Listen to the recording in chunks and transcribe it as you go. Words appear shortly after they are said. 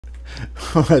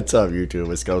What's up,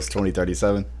 YouTube? It's Ghost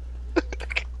 2037.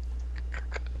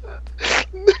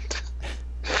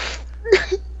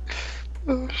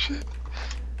 Oh shit.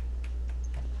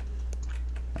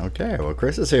 Okay, well,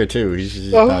 Chris is here too.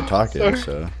 He's Oh, not talking, sorry.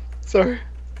 so. Sorry.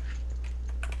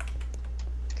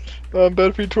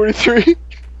 Battlefield 23.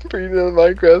 Bringing in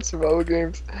Minecraft survival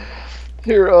games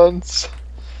here on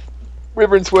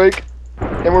Wyvern's Wake,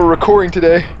 and we're recording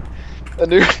today a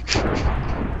new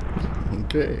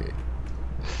Okay.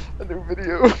 a new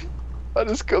video. I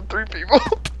just killed 3 people.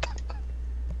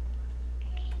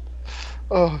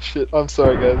 Oh shit! I'm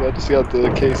sorry, guys. I just got the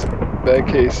bad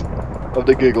case of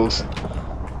the giggles.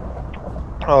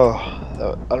 Oh,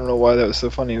 I don't know why that was so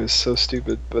funny. It was so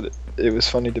stupid, but it was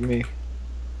funny to me.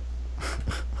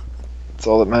 That's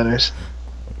all that matters.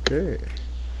 Okay.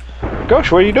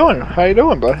 Gosh, what are you doing? How you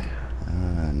doing, buddy?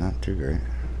 Not too great.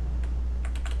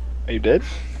 Are you dead?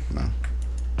 No.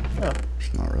 Oh.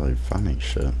 It's not really funny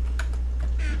shit.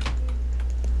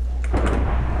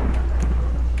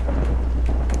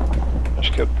 I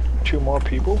just killed 2 more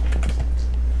people.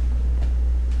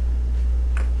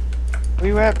 Where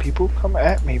you at, people? Come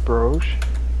at me, bros.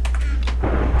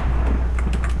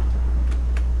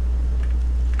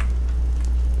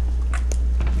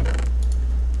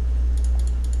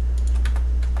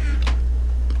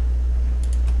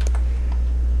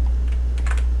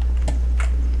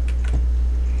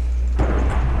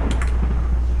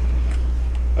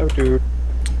 Oh, dude.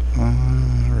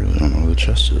 I really don't know where the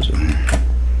chest is in here.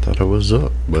 Thought it was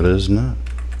up, but it's not.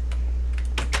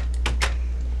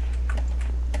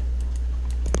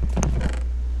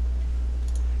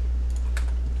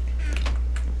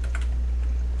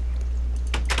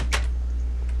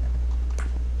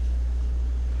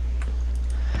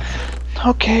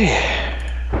 Okay.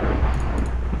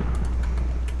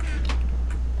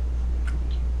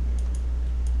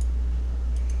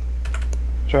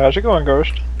 So how's it going,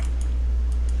 Ghost?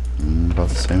 About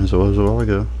the same as it was a while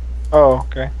ago. Oh,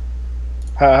 okay.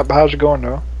 How's it going,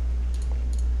 though?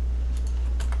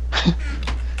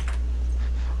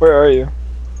 Where are you?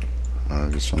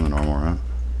 Just on the normal route.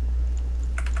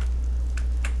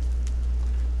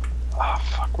 Oh,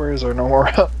 fuck, where is our normal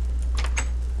route?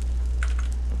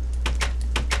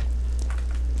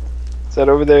 Is that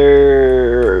over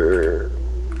there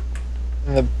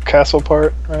in the castle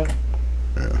part, right?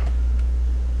 Yeah.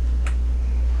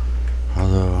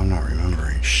 Although I'm not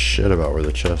remembering shit about where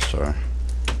the chests are.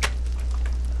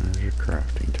 There's your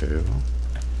crafting table.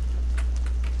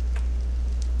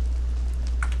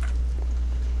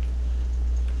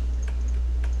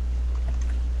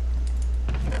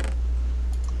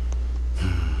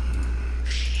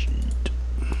 Sheet.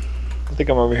 I think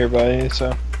I'm over here by you,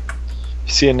 so if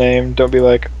you see a name, don't be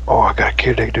like, oh, I gotta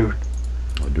kill that dude.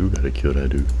 I do gotta kill that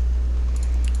dude.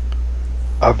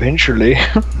 Eventually.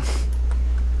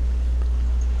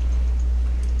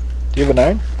 Do you have an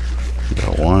iron?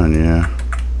 Got one, yeah.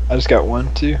 I just got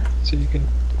 1 too, so you can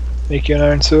make you an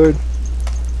iron sword.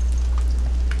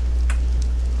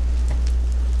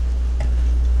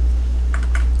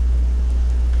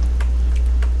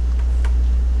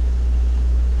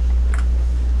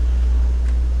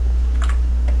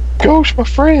 Ghost, my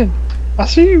friend, I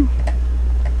see you.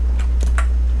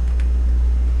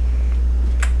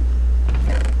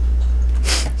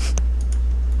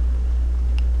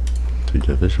 Take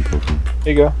that fishing Pokemon.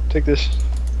 Here you go, take this.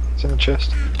 It's in the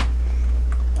chest.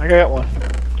 I got one.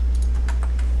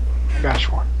 I got you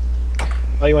one.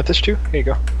 Oh, you want this too? Here you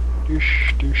go.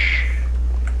 Douche, douche.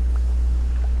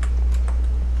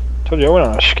 Told you I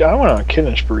went on a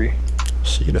killing spree.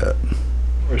 See that?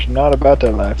 I was not about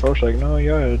that life. I was like, no,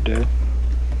 you're dead.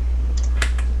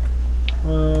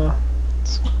 You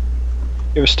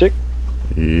have a stick?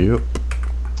 Yep.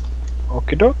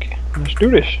 Okie dokie. Let's do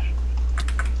this.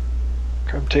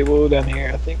 Crab table down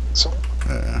here, I think. So.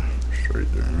 Yeah,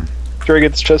 straight there. Should I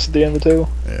get this chest at the end of the table?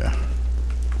 Yeah.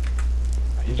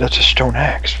 That's a stone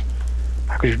axe.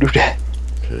 How could you do that?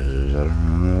 Cause I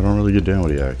don't really get down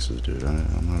with the axes, dude.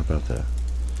 I'm not about that.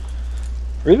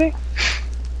 Really?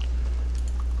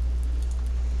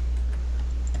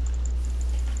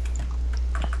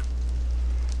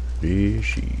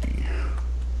 Fishy.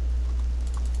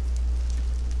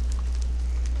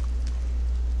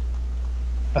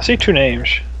 I see 2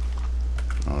 names.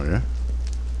 Oh yeah?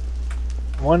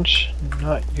 One's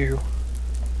not you.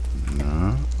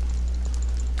 No.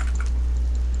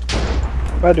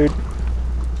 Bye, dude.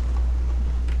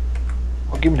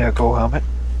 Well, give me that gold helmet.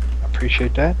 I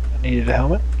appreciate that. I needed a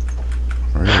helmet.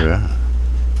 Where you at?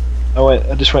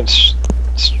 I just went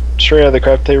straight out of the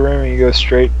craft table room, and you go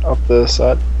straight up the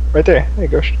side. Right there. There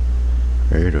you go.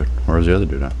 There you do it. Where's the other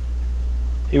dude at?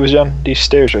 He was on these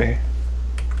stairs right here.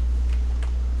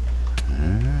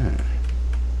 Ah.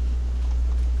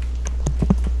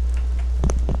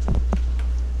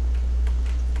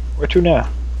 Where to now?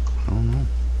 I don't know.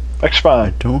 Back spawn. I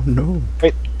don't know.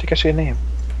 Wait, I think I see a name.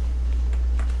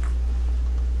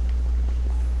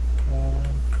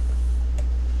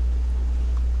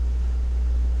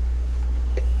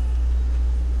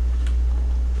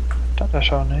 I thought I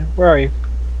saw a name. Where are you?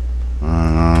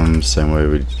 Same way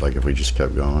we like if we just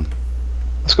kept going.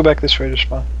 Let's go back this way to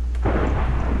spawn.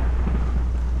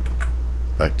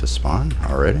 Back to spawn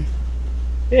already?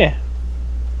 Yeah,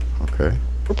 Okay.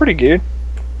 we're pretty good.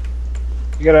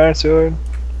 You got iron sword.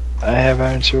 I have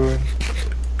iron sword.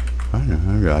 I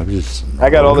know. I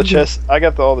got all the chests. I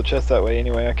got all the chests that way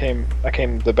anyway. I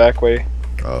came the back way.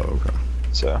 Oh, okay.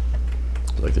 So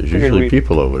Like there's usually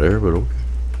people over there, but okay.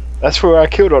 that's where I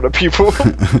killed all the people.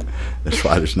 That's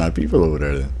why there's not people over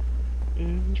there then.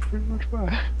 Yeah, that's pretty much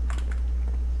why.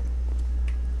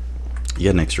 You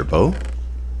got an extra bow?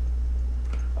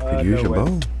 Could use your no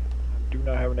way. bow. I do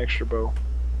not have an extra bow.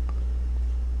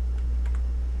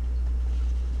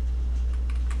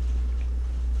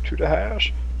 To the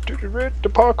house. To the red. The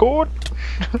parkour.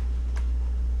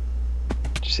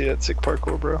 Did you see that sick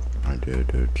parkour, bro? I did,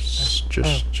 dude. Just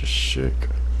sick.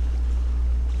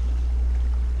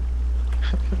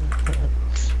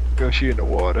 Go shoot in the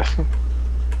water.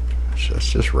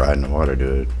 That's just riding the water,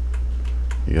 dude.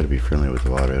 You gotta be friendly with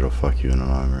the water. It'll fuck you in the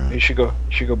long run. You should go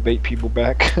bait people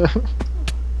back.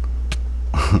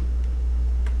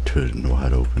 Dude,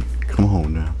 wide open. Come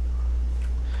on now.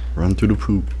 Run through the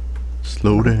poop.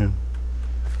 Slow down.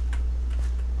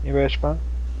 Anybody spawn?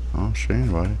 I don't see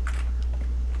anybody.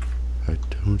 I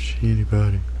don't see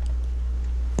anybody.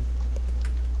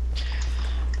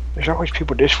 There's always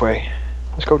people this way.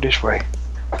 Let's go this way.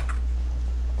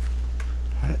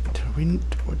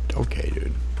 Okay,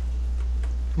 dude.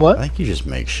 What? I think you just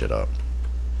make shit up.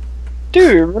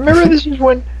 Dude, remember this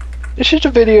is a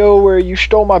video where you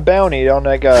stole my bounty on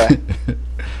that guy.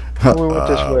 We went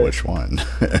this way. Which one?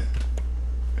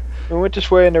 We went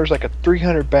this way and there was like a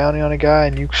 300 bounty on a guy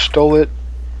and you stole it.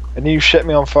 And then you set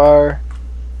me on fire.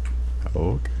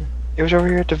 Okay. It was over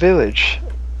here at the village.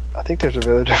 I think there's a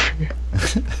village over here.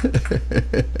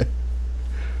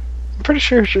 I'm pretty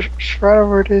sure it's just right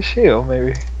over this hill,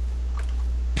 maybe.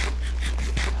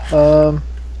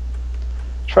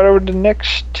 It's right over the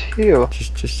next hill.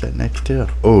 Just that next hill.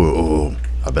 Oh,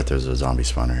 I bet there's a zombie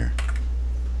spawner here.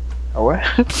 Oh, what?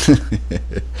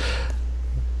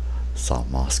 Salt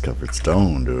moss covered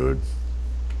stone, dude.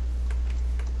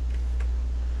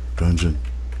 Dungeon.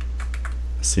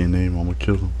 I see a name, I'm gonna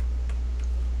kill him.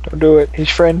 Don't do it. He's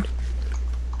friend.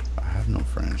 I have no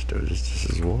friends, dude. This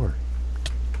is war.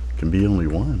 Can be only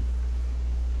one.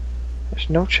 There's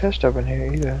no chest up in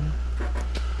here either.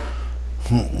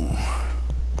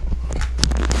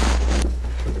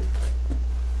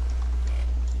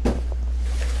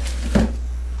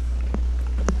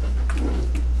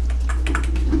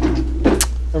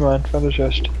 Come on, found the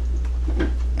chest.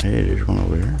 Hey, there's one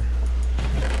over here.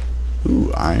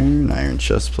 Ooh, iron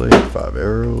chest plate, 5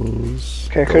 arrows.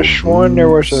 Okay, cause sworn there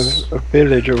was a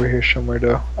village over here somewhere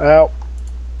though. Ow.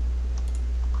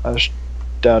 I was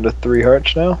down to 3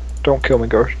 hearts now. Don't kill me,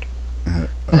 Ghost.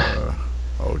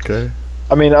 Okay.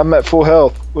 I mean, I'm at full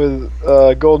health with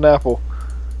golden apple.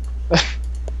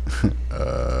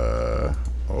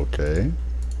 Okay.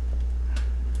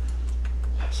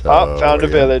 So, Found a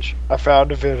village. I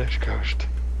found a village, Ghost.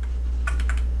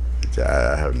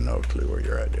 I have no clue where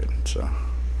you're at, dude. So.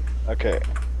 Okay,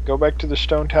 go back to the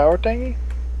stone tower thingy.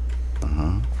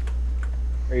 Are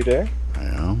you there? I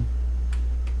am.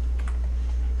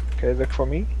 Okay, look for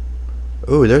me.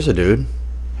 Ooh, there's a dude.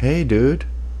 Hey, dude.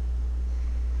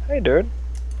 Hey, dude.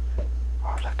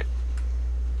 Oh, look.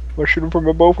 Want to shoot him from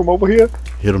a bow from over here?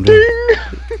 Hit him, Ding!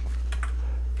 dude.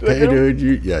 Did I Hey, hit him?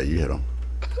 dude. You hit him.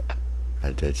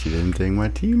 I bet you didn't think my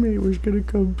teammate was gonna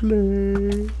come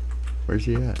play. Where's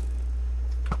he at?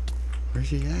 Where's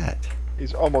he at?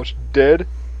 He's almost dead.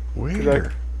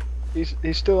 Where? He's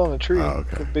still on the tree. Oh,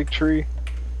 okay. The big tree.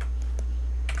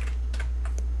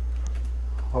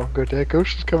 Oh, good. That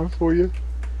ghost is coming for you.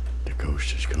 The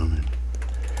ghost is coming.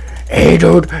 Hey,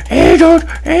 dude. Hey, dude.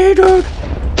 Hey, dude.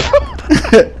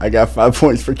 I got 5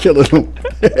 points for killing him.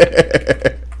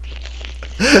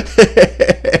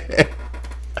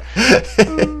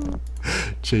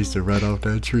 Chased him right off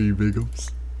that tree,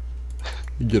 Biggums.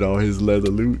 Get all his leather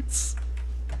loots.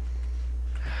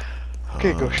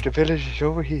 Okay, Ghost, the village is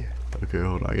over here. Okay,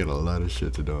 hold on. I got a lot of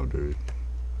shit to do, dude.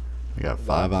 I got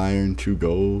 5 iron, 2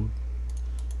 gold.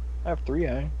 I have 3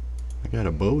 iron. I got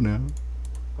a bow now.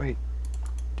 Wait.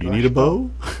 Do you need a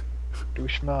bow? Do we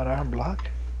smell an iron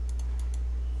block?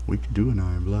 We could do an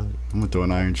iron block. I'm gonna throw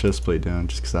an iron chest plate down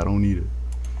just because I don't need it.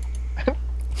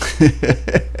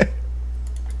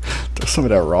 Throw some of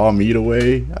that raw meat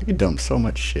away. I could dump so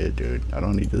much shit, dude. I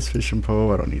don't need this fishing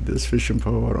pole. I don't need this fishing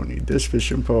pole. I don't need this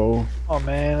fishing pole. Oh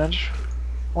man, I just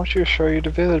want you to show you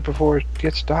the village before it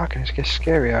gets dark and it gets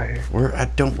scary out here. Where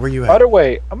you By at? the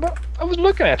way, I was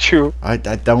looking at you. I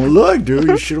don't look, dude.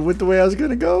 You should have went the way I was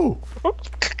gonna go.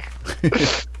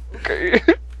 Okay.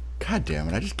 God damn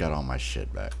it! I just got all my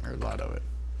shit back, or a lot of it.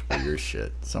 Or your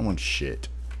shit. Someone's shit.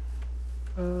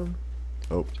 Oh,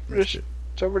 missed it.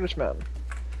 It's over this mountain.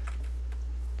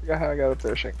 Forgot how I got up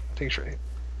there. I think it's right here.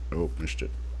 Oh, missed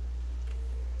it.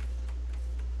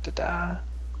 Ta-da.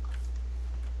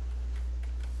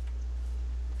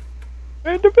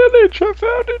 And the village! I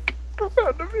found it! I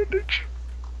found the village!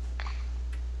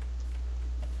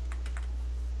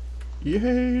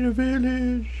 Yay, the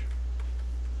village!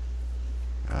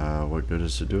 What good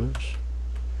does it do us?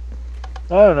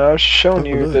 I don't know, I was showing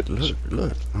you look, that...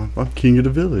 Look, I'm king of the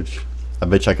village. I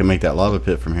bet you I can make that lava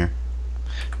pit from here.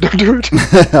 Don't do it!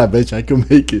 I bet you I can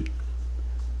make it.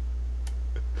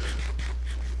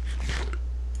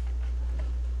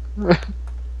 There's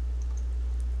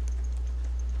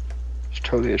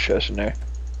totally a chest in there.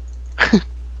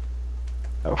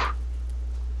 Oh,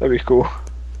 that'd be cool.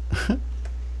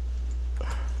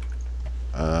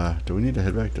 Do we need to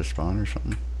head back to spawn or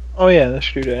something? Oh yeah,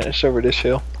 let's do that. It's over this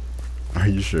hill. Are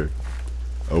you sure?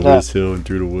 Over Nah. this hill and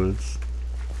through the woods.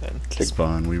 And To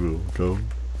spawn we will go.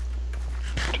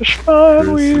 to spawn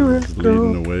Chris we will is go.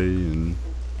 leading the way, and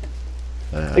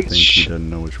I think he doesn't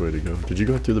know which way to go. Did you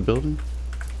go through the building?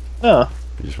 No.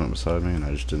 You just went beside me and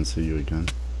I just didn't see you again.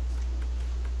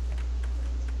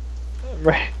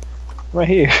 Right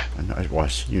here. I know, I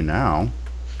see you now.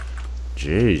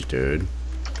 Jeez, dude.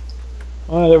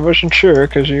 Well, I wasn't sure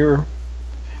because you were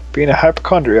being a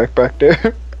hypochondriac back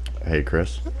there. Hey,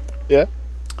 Chris. Yeah?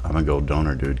 I'm a gold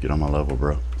donor, dude. Get on my level,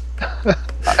 bro.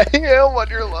 I am on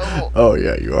your level. Oh,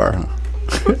 yeah, you are, huh?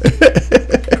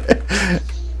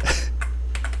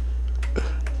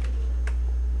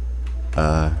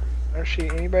 I don't see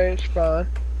anybody at spawn.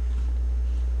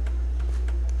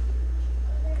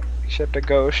 Except a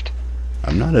ghost.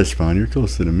 I'm not at spawn. You're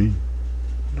closer to me.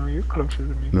 No, you're closer to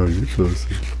me. No, you're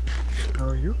closer.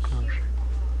 No, you're closer.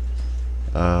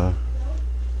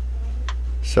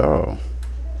 So.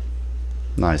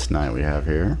 Nice night we have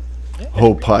here.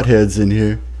 Whole pothead's in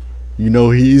here. You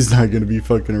know he's not gonna be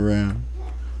fucking around.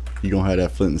 He gonna have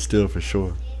that flint and steel for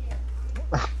sure.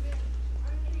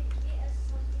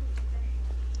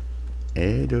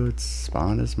 Hey dude,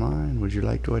 spawn is mine. Would you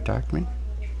like to attack me?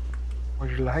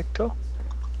 Would you like to?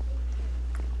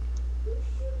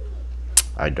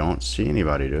 I don't see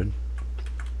anybody, dude.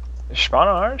 Is spawn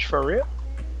ours for real?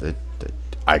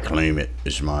 I claim it.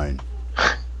 It's mine.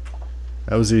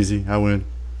 That was easy. I win.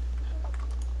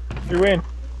 You win.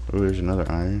 Oh, there's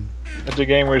another iron. If the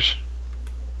game was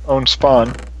own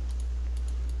spawn.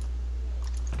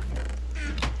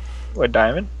 What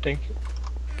diamond? Thank you.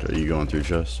 Okay, you going through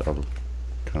chests? I'll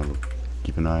kind of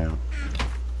keep an eye out.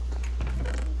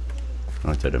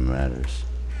 Not that it matters.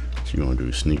 So you gonna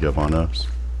do sneak up on us?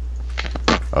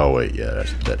 Oh wait, yeah,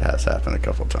 that has happened a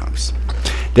couple times.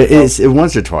 It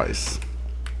once or twice.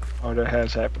 Oh, that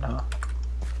has happened, huh?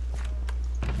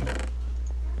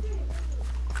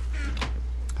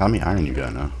 How many iron you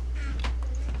got now?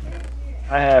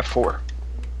 I have 4.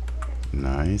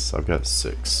 Nice. I've got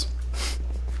 6.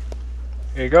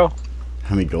 Here you go.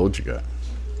 How many gold you got?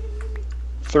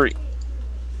 3.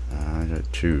 I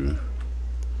got 2.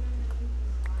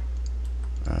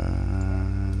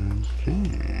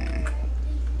 Okay.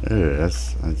 Ew,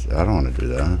 that's I don't want to do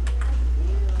that.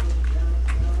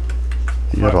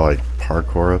 You gotta like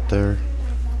parkour up there.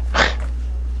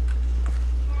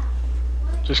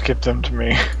 Just give them to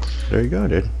me. There you go,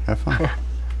 dude. Have fun.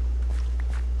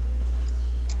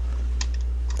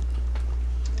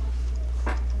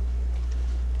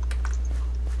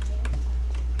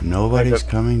 Nobody's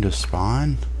coming to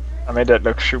spawn? I made that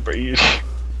look super easy.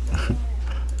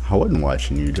 I wasn't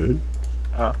watching you, dude.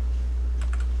 Oh.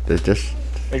 That's just,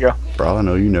 There you go. for all I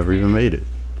know, you never even made it.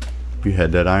 You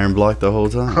had that iron block the whole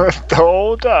time. The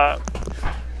whole time.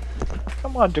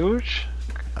 Come on, dudes.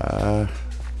 I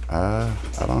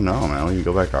don't know, man. We can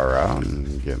go back our route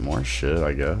and get more shit,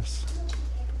 I guess.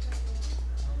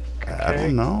 I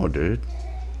don't know, dude.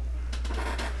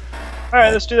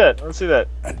 Alright, let's do that. Let's do that.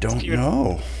 I don't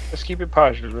know. Let's keep it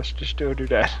positive. Let's just do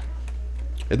that.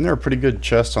 Isn't there a pretty good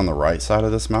chest on the right side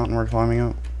of this mountain we're climbing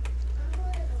up?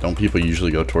 Don't people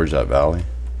usually go towards that valley?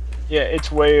 Yeah,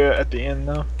 it's way at the end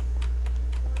though.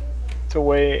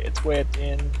 It's way at the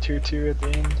end. Tier 2 at the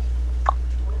end.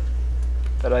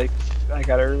 That I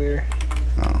got earlier.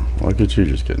 Oh, look at you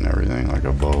just getting everything like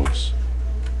a boss.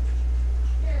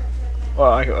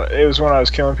 Well, it was when I was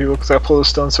killing people because I pulled a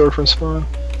stone sword from spawn.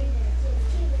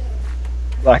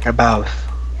 Like a both.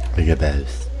 Like a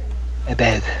boss. A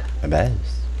both. A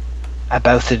boss. I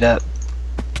bouthed it up.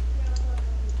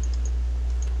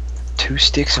 2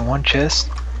 sticks in 1 chest.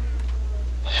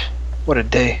 What a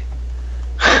day.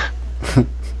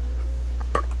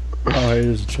 Oh,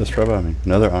 here's a chest right by me.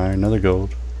 Another iron, another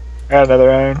gold. Got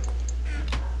another iron.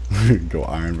 Go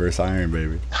iron versus iron,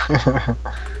 baby.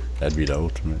 That'd be the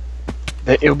ultimate.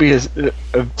 It'll be a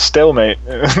stalemate.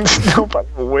 Nobody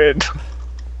will win.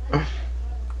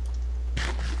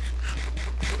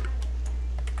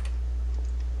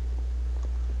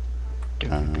 I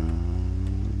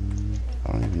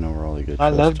don't even know where all the good I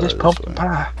chests love this are pumpkin way.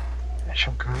 pie. That's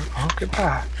some good pumpkin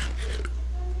pie.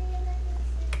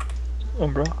 Come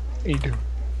on, bro. How you doing?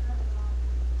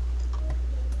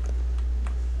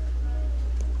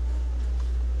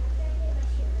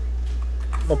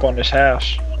 I'm up on this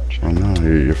house. Oh no,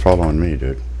 you're following me,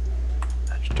 dude.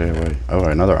 Stay away. Oh,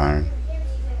 another iron.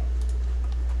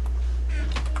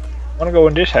 I wanna go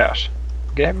in this house.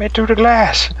 Get me through the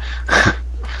glass.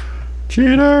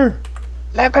 Cheater!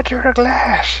 Let me through the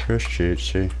glass. Chris cheats,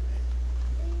 see?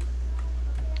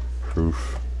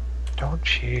 Proof. Don't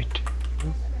cheat.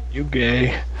 You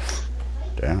gay.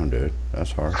 Damn, dude.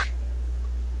 That's harsh.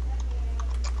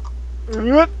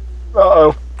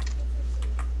 Uh-oh.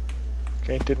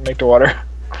 Okay, didn't make the water.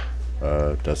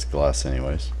 That's glass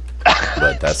anyways.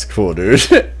 But that's cool, dude.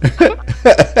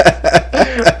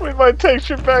 We might take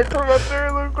you back from up there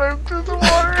and look like to the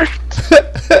water.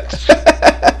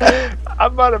 I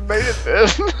might have made it then.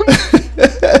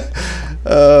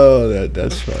 Oh,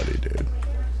 that's funny, dude.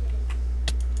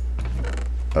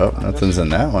 Oh, nothing's in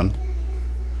that one.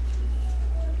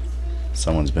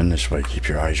 Someone's been this way. Keep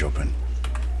your eyes open.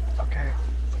 Okay.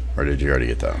 Or did you already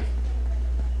get that one?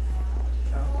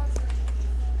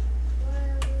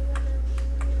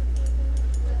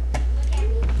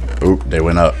 Oh, they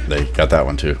went up. They got that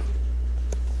one too.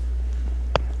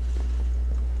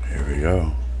 Here we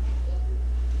go.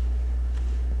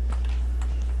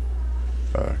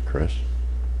 Chris?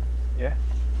 Yeah?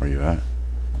 Where you at?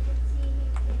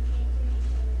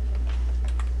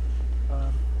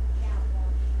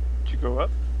 Did you go up?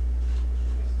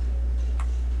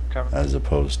 Coming. As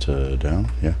opposed to down?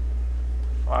 Yeah.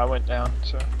 Well, I went down,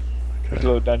 so there's a Okay.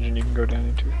 little dungeon you can go down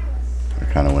into. I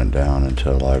kind of went down into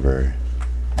the library.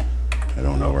 I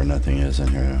don't know where nothing is in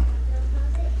here now.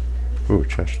 Ooh,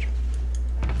 chest.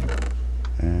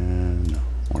 And no,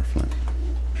 more flint.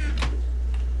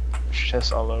 There's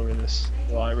chests all over this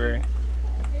library.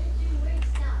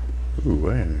 Ooh,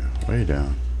 way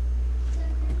down.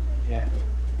 Yeah.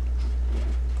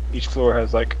 Each floor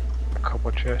has like a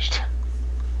couple chests.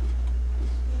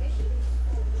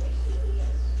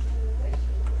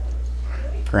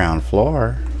 Ground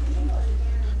floor.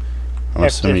 I'm Yeah,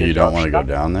 assuming you potentially don't want to go drop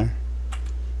down there?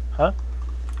 Huh?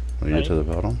 When you get to the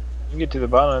bottom? You can get to the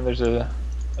bottom and there's a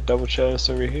double chest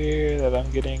over here that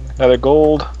I'm getting. Another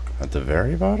gold. At the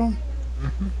very bottom?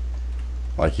 Mm-hmm.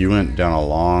 Like you went down a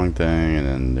long thing and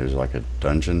then there's like a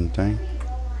dungeon thing?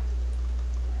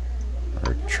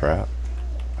 Or a trap?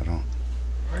 I don't...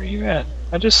 Where are you at?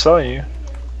 I just saw you.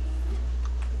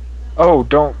 Oh,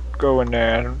 don't go in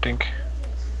there, I don't think.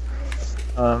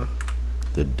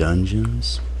 The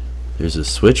dungeons? There's a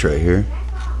switch right here.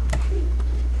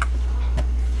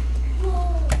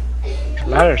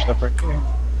 Ladder stuff right here. You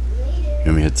want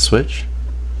me to hit the switch?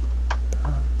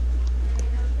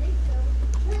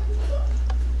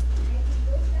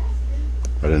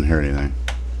 I didn't hear anything.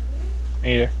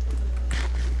 Me either.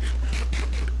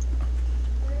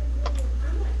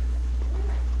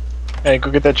 Hey, go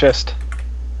get that chest.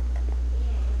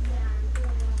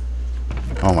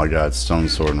 Oh my god, stone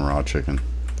sword and raw chicken.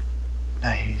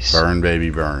 Nice. Burn,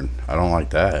 baby, burn. I don't like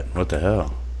that. What the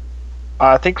hell?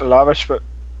 I think lava's supposed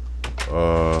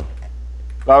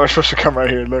to come right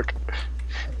here, look.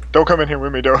 Don't come in here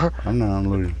with me, though. I'm not, I'm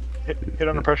looking. Hit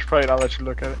on the pressure plate and I'll let you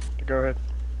look at it. Go ahead.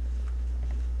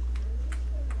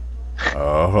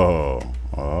 Oh.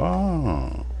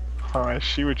 Oh, I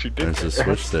see what you did There's a there.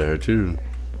 switch there, too.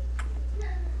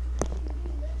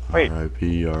 Wait.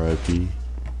 R.I.P., R.I.P.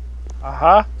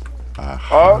 Uh-huh.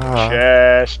 Aha. Oh,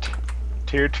 chest.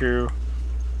 Tier 2.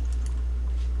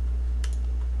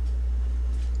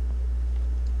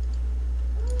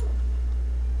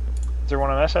 Is there one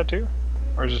on that side too?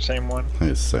 Or is it the same one? I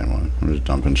think it's the same one. I'm just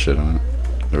dumping shit on it.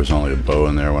 There was only a bow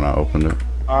in there when I opened it.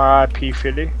 R.I.P.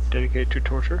 Philly. Dedicated to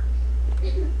torture.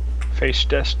 Face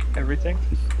test everything.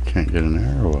 Can't get an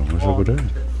arrow. What's up with that?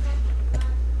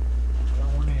 I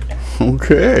don't want any.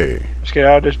 Okay. Let's get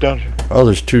out of this dungeon. Oh,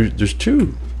 there's two. There's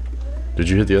two. Did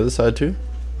you hit the other side too?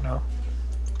 No.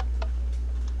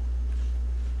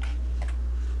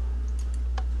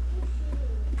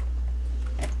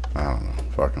 I don't know.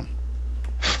 Fuck them.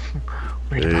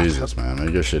 Jesus, man.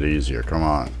 Make this shit easier. Come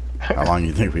on. How long do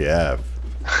you think we have?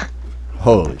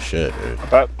 Holy shit, dude.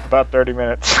 About 30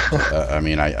 minutes. I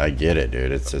mean, I get it,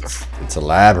 dude. It's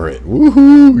elaborate.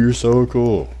 Woohoo! You're so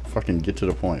cool. Fucking get to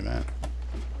the point, man.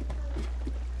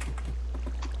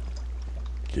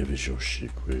 Give us your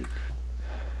shit quick.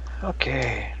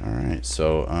 Okay. Alright,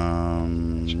 so,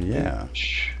 yeah.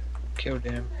 Killed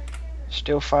him.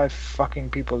 Still 5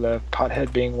 fucking people left.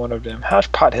 Pothead being one of them. How's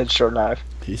Pothead still alive?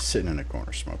 He's sitting in a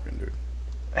corner smoking, dude.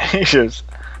 He just...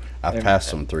 I've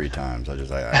passed him 3 times. I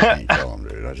can't kill him,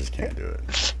 dude. I just can't do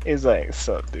it. He's like, what's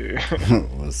up, dude?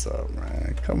 What's up,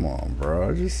 man? Come on,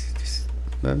 bro. Just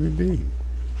let me be.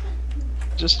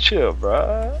 Just chill,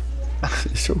 bro.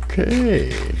 It's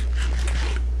okay.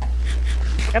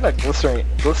 Got a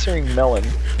glycerine melon.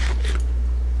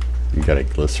 You got a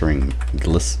glycerine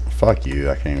fuck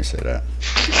you, I can't even say that.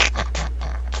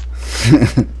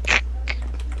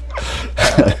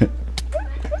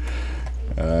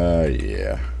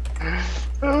 Yeah.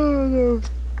 Oh, no.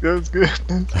 That was good.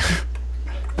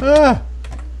 Ah!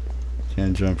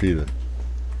 Can't jump either.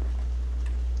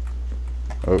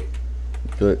 Oh,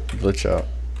 glitch out.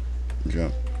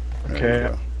 Jump. There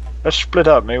Okay. Let's split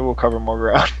up. Maybe we'll cover more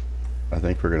ground. I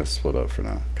think we're gonna split up for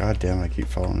now. God damn, I keep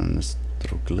falling in this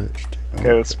little glitch.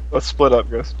 Okay, let's split up,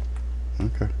 guys.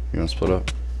 Okay, you wanna split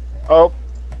up? Oh,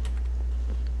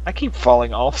 I keep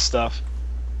falling off stuff.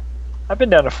 I've been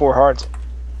down to 4 hearts,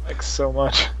 like so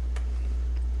much.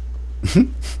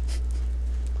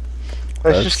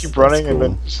 Let's just keep running cool. and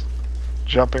then just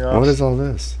jumping off. What is all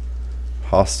this?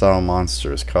 Hostile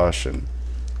monsters, caution.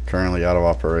 Currently out of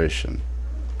operation.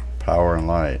 Power and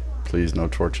light. Please no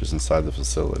torches inside the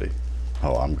facility.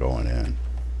 Oh, I'm going in.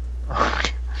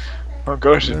 Oh,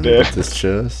 Ghost is Look dead. at this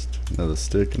chest. Another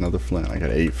stick, another flint. I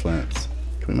got 8 flints.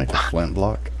 Can we make a flint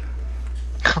block?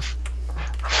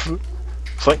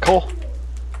 Flint coal?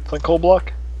 Flint coal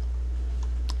block?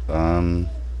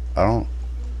 I don't.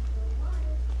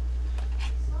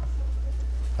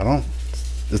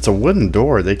 It's a wooden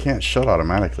door. They can't shut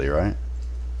automatically, right?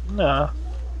 Nah.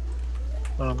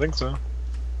 I don't think so.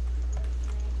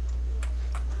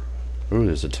 Ooh,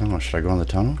 there's a tunnel. Should I go in the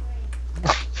tunnel?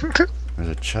 There's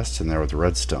a chest in there with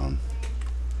redstone.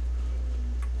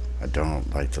 I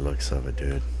don't like the looks of it,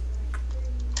 dude.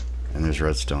 And there's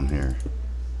redstone here.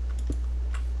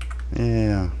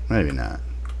 Yeah, maybe not.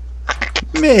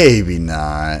 Maybe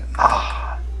not.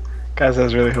 Guys, I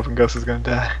was really hoping Ghost was gonna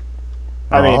die.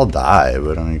 I mean, I'll die,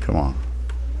 but I mean, come on.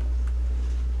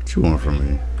 What you want from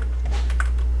me?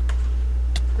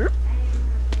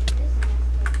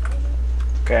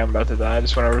 Okay, I'm about to die. I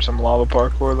just went over some lava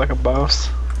parkour like a boss.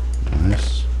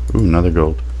 Nice. Ooh, another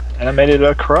gold. And I made it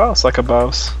across like a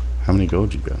boss. How many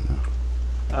gold you got now?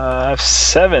 I have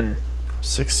 7.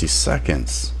 60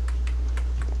 seconds.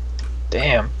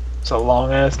 Damn. It's a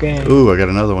long ass game. Ooh, I got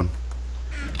another one.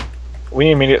 We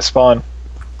need immediate spawn.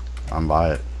 I'm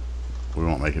by it. We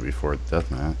won't make it before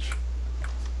deathmatch.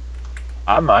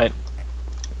 I might.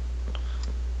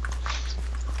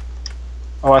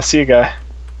 Oh, I see a guy.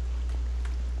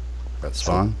 Got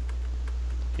spawn?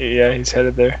 Yeah, he's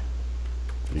headed there.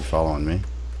 Are you following me?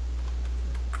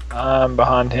 I'm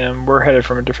behind him. We're headed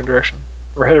from a different direction.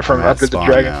 We're headed from I'm at under the spawn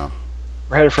dragon. now.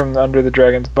 We're headed from under the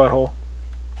dragon's butthole.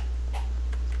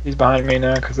 He's behind me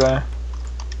now because I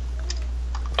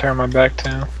turned my back to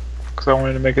him because I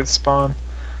wanted to make it spawn.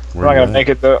 I'm not gonna make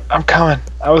it though. I'm coming.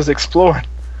 I was exploring.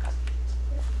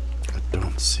 I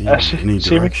don't see Actually, any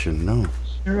see me? direction. No.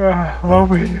 I'm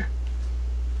over here.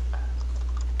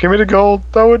 Give me the gold.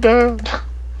 Throw it down.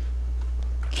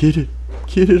 Get it.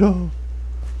 Get it all.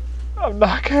 I'm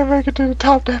not gonna make it to the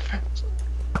top defense.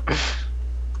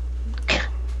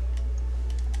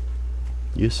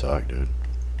 You suck, dude.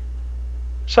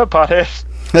 Shut up, pothead.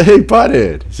 Hey,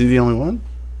 Pothead. Is he the only one?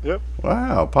 Yep.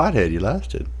 Wow, Pothead, you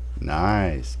lasted.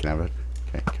 Nice. Can I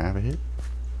have a hit?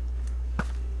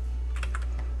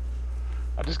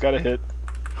 I just got a hit.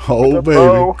 Oh, The baby.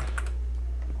 bow.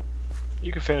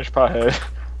 You can finish, pothead.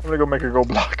 I'm gonna go make a gold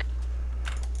block.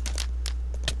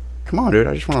 Come on, dude.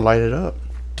 I just want to light it up.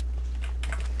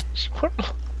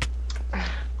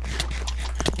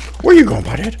 Where you going,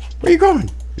 Pothead? Where you going?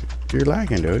 You're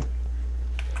lagging, dude.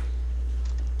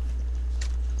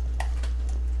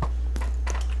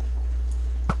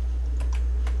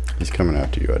 He's coming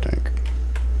after you, I think.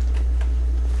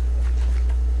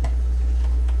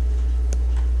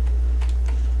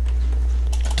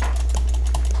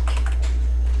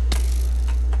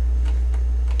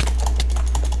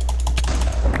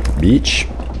 beach.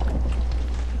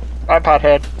 Bye,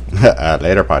 pothead.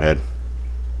 Later, pothead.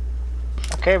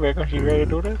 Okay, Bacon, you ready to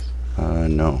do this?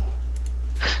 No.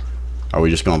 Are we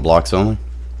just going blocks only?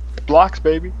 Blocks,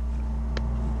 baby.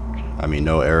 I mean,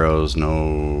 no arrows,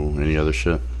 no any other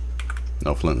shit.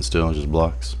 No flint and steel, just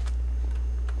blocks.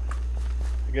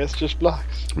 I guess just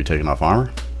blocks. We taking off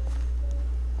armor?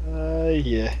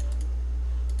 Yeah.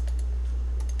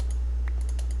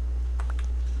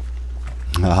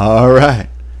 All right.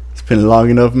 It's been a long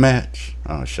enough match.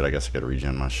 Oh shit! I guess I gotta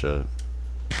regen my shit.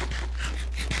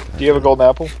 Do you have a golden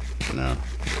apple? No.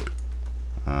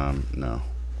 No.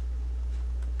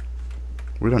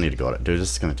 We don't need to go out. Dude,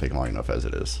 this is gonna take long enough as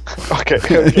it is.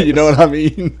 Okay. You know what I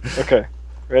mean? Okay.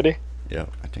 Ready? Yeah,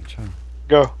 I think so.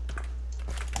 Go.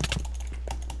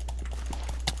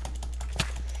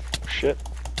 Oh shit.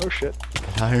 Oh shit.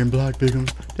 That iron block,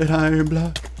 Bigums. That iron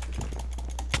block.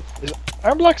 Is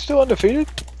Iron Block still undefeated?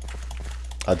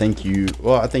 I think you.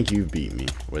 Well, I think you beat me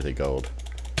with a gold.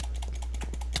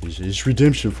 It's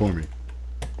redemption for me.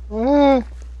 Ah!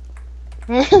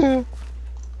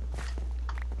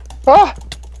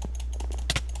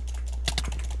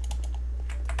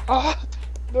 Ah!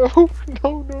 No! No!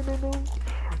 No! No! No!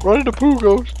 Run into poo,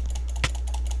 Ghost.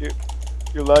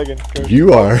 You're lagging. Ghost.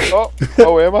 You are.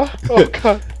 Oh, am I? Oh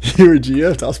god. You were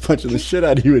GF. I was punching the shit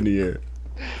out of you in the air.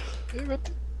 Damn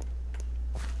it.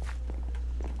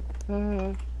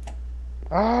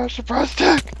 Surprise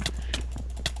attack!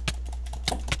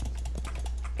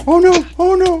 Oh no!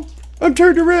 Oh no! I'm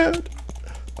turned around.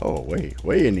 Oh wait,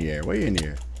 way in the air, way in the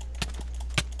air.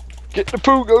 Get the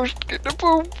poo, Ghost! Get the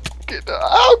poo! Get the.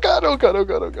 Oh god! Oh god! Oh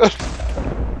god! Oh god!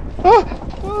 Ah!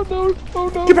 Oh no! Oh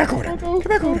no! Get back over there! Oh, no. Get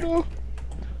back over Oh,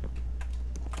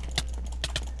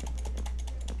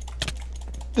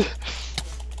 no.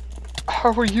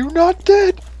 How are you not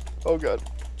dead? Oh god.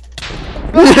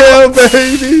 Yeah,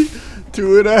 baby!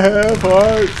 2.5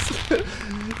 hearts.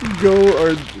 Go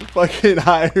or fucking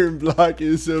iron block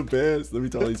is the best. Let me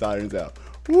throw these irons out.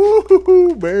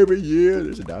 Woohoo, baby! Yeah,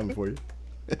 there's a diamond for you.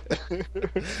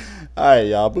 Alright,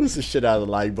 y'all. Boost the shit out of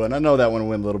the like button. I know that one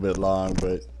went a little bit long,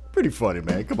 but pretty funny,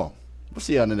 man. Come on. We'll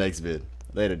see you on the next vid.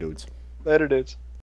 Later, dudes. Later, dudes.